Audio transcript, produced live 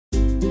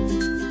Hey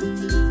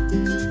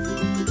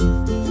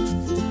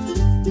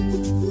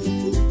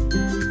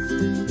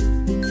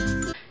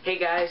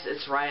guys,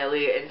 it's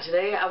Riley, and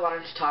today I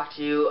wanted to talk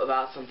to you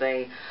about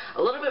something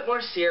a little bit more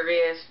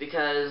serious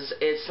because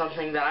it's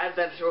something that I've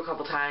been through a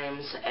couple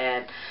times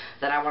and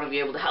that I want to be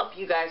able to help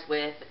you guys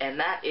with, and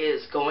that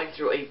is going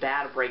through a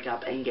bad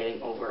breakup and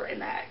getting over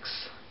an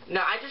ex.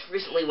 Now, I just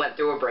recently went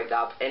through a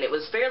breakup, and it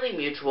was fairly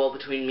mutual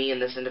between me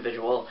and this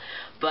individual,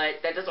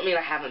 but that doesn't mean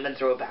I haven't been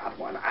through a bad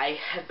one. I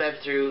have been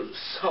through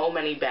so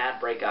many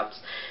bad breakups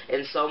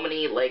and so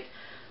many,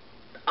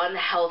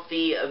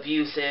 unhealthy,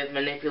 abusive,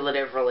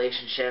 manipulative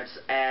relationships,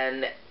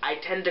 and I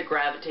tend to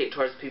gravitate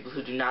towards people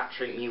who do not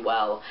treat me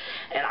well,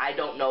 and I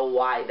don't know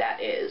why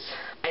that is.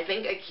 I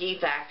think a key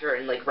factor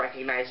in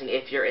recognizing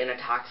if you're in a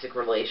toxic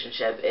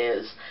relationship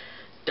is,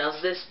 does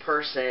this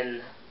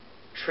person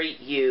treat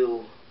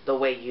you the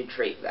way you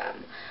treat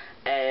them?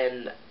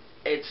 And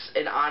it's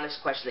an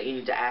honest question that you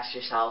need to ask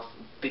yourself,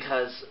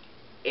 because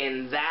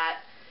in that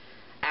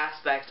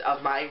aspect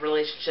of my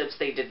relationships,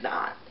 they did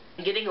not.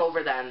 Getting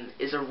over them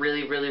is a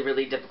really, really,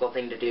 really difficult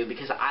thing to do,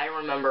 because I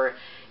remember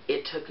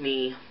it took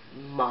me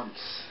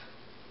months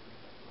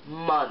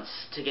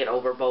to get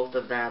over both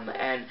of them,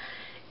 and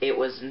it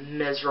was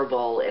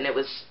miserable, and it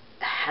was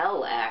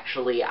hell,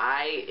 actually.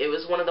 It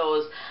was one of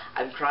those,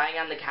 I'm crying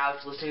on the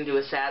couch listening to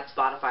a sad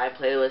Spotify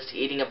playlist,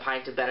 eating a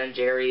pint of Ben &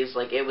 Jerry's.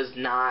 It was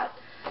not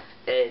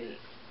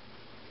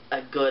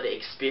a good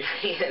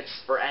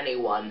experience for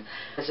anyone.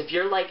 Because if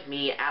you're like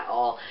me at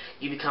all,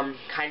 you become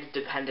kind of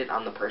dependent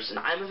on the person.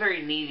 I'm a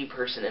very needy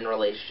person in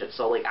relationships,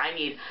 so I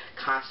need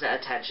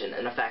constant attention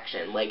and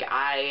affection.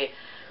 I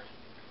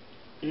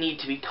need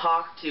to be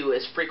talked to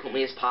as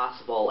frequently as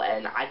possible,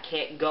 and I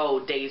can't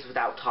go days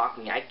without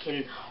talking. I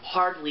can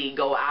hardly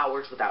go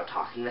hours without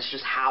talking. That's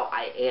just how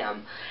I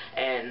am,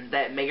 and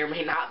that may or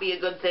may not be a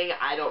good thing.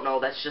 I don't know.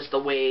 That's just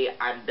the way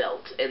I'm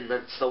built, and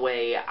that's the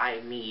way I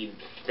need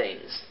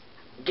things.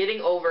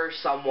 Getting over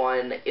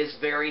someone is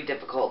very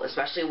difficult,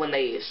 especially when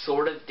they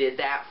sort of did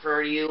that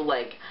for you.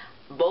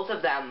 Both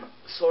of them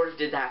sort of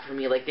did that for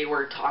me. They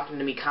were talking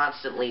to me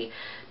constantly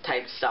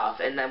type stuff,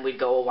 and then we'd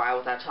go a while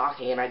without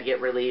talking, and I'd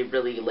get really,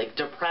 really,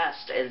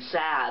 depressed and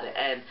sad,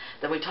 and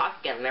then we'd talk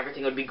again, and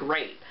everything would be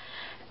great.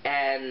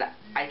 And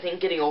I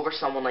think getting over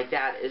someone like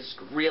that is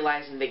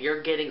realizing that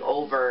you're getting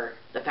over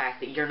the fact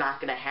that you're not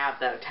going to have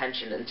that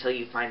attention until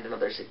you find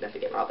another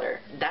significant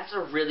other. That's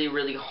a really,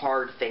 really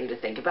hard thing to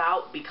think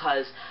about,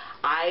 because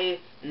I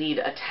need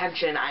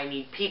attention, I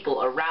need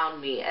people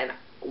around me, and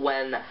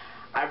when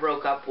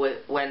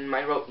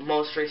my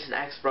most recent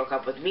ex broke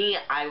up with me,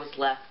 I was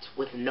left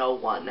with no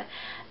one,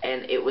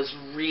 and it was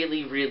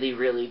really, really,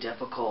 really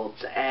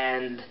difficult,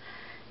 and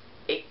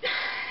it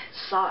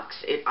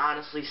sucks. It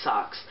honestly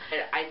sucks.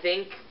 And I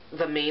think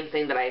the main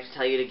thing that I have to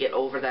tell you to get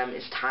over them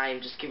is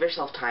time. Just give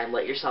yourself time.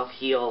 Let yourself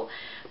heal.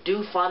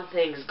 Do fun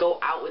things. Go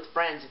out with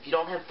friends. If you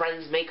don't have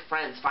friends, make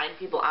friends. Find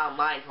people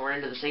online who are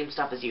into the same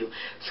stuff as you.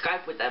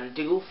 Skype with them.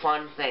 Do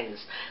fun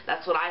things.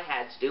 That's what I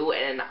had to do,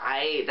 and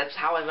that's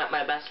how I met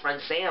my best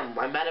friend Sam.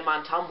 I met him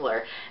on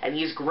Tumblr, and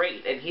he's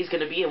great, and he's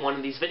going to be in one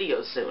of these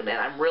videos soon, and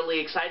I'm really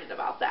excited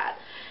about that.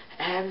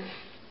 And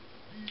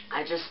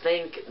I just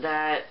think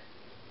that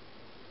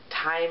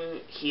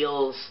time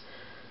heals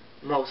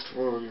most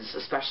wounds,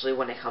 especially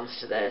when it comes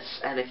to this.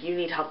 And if you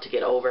need help to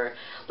get over,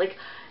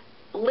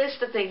 list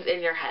the things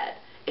in your head.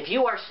 If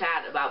you are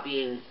sad about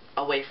being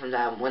away from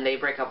them when they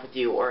break up with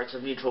you, or it's a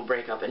mutual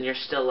breakup and you're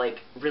still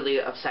really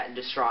upset and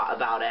distraught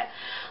about it,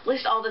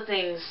 list all the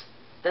things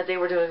that they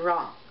were doing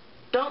wrong.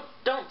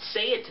 Don't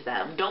say it to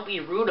them. Don't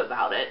be rude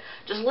about it.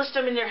 Just list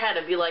them in your head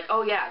and be like,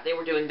 oh yeah, they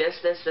were doing this,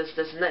 this, this,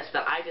 this, and this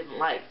that I didn't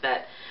like,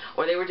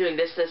 or they were doing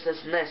this, this,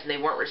 this, and this, and they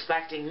weren't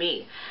respecting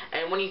me.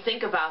 And when you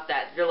think about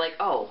that, you're like,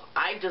 oh,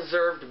 I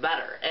deserved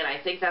better. And I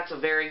think that's a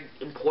very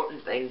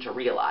important thing to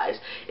realize,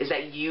 is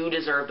that you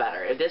deserve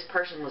better. If this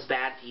person was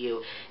bad to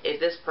you, if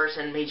this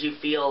person made you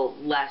feel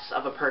less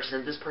of a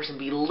person, if this person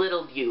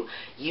belittled you,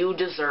 you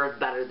deserve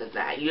better than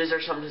that. You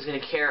deserve someone who's going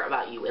to care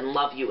about you and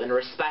love you and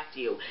respect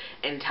you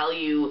and tell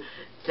you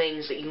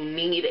things that you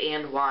need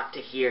and want to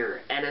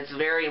hear. And it's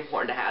very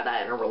important to have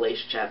that in a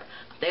relationship.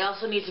 They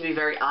also need to be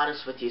very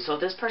honest with you. So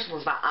if this person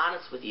was not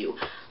honest with you,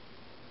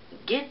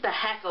 get the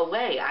heck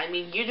away. I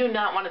mean, you do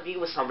not want to be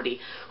with somebody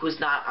who's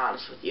not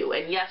honest with you.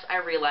 And yes, I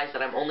realize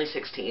that I'm only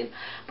 16,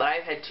 but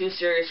I've had 2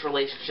 serious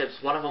relationships.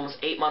 One of them was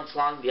 8 months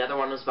long, the other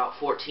one was about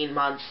 14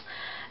 months,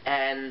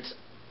 and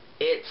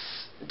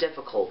it's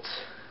difficult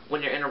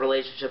when you're in a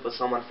relationship with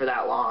someone for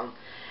that long,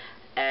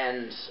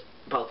 and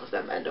both of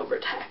them end over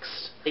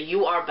text.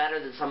 You are better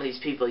than some of these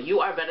people.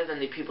 You are better than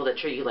the people that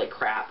treat you like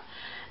crap,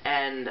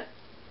 and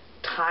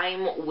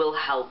time will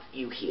help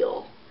you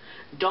heal.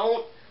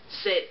 Don't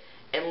sit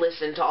and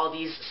listen to all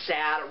these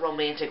sad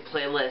romantic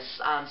playlists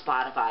on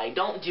Spotify.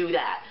 Don't do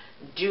that.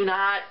 Do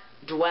not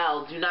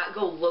dwell. Do not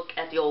go look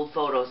at the old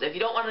photos. If you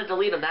don't want to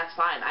delete them, that's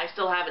fine. I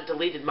still haven't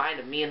deleted mine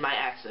of me and my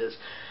exes,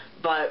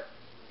 but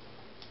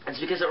it's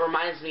because it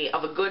reminds me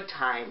of a good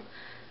time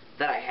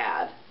that I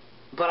had,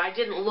 But I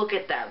didn't look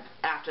at them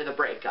after the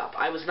breakup.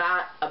 I was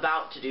not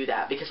about to do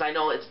that because I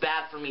know it's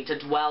bad for me to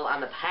dwell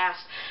on the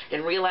past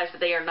and realize that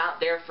they are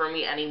not there for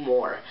me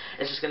anymore.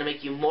 It's just going to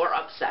make you more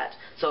upset.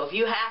 So if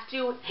you have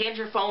to, hand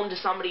your phone to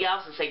somebody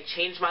else and say,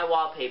 change my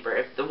wallpaper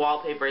if the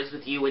wallpaper is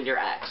with you and your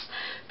ex.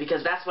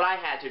 Because that's what I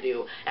had to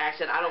do. And I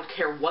said, I don't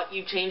care what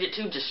you change it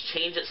to, just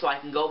change it so I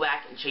can go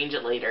back and change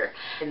it later.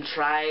 And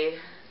try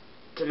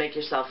to make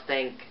yourself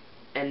think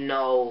and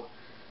know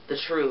the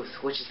truth,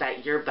 which is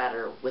that you're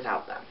better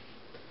without them.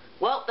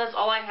 Well, that's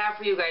all I have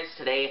for you guys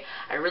today.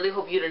 I really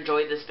hope you'd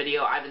enjoyed this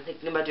video. I've been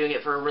thinking about doing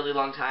it for a really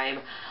long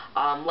time.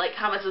 Like,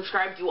 comment,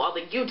 subscribe, do all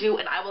that you do,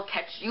 and I will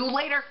catch you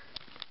later.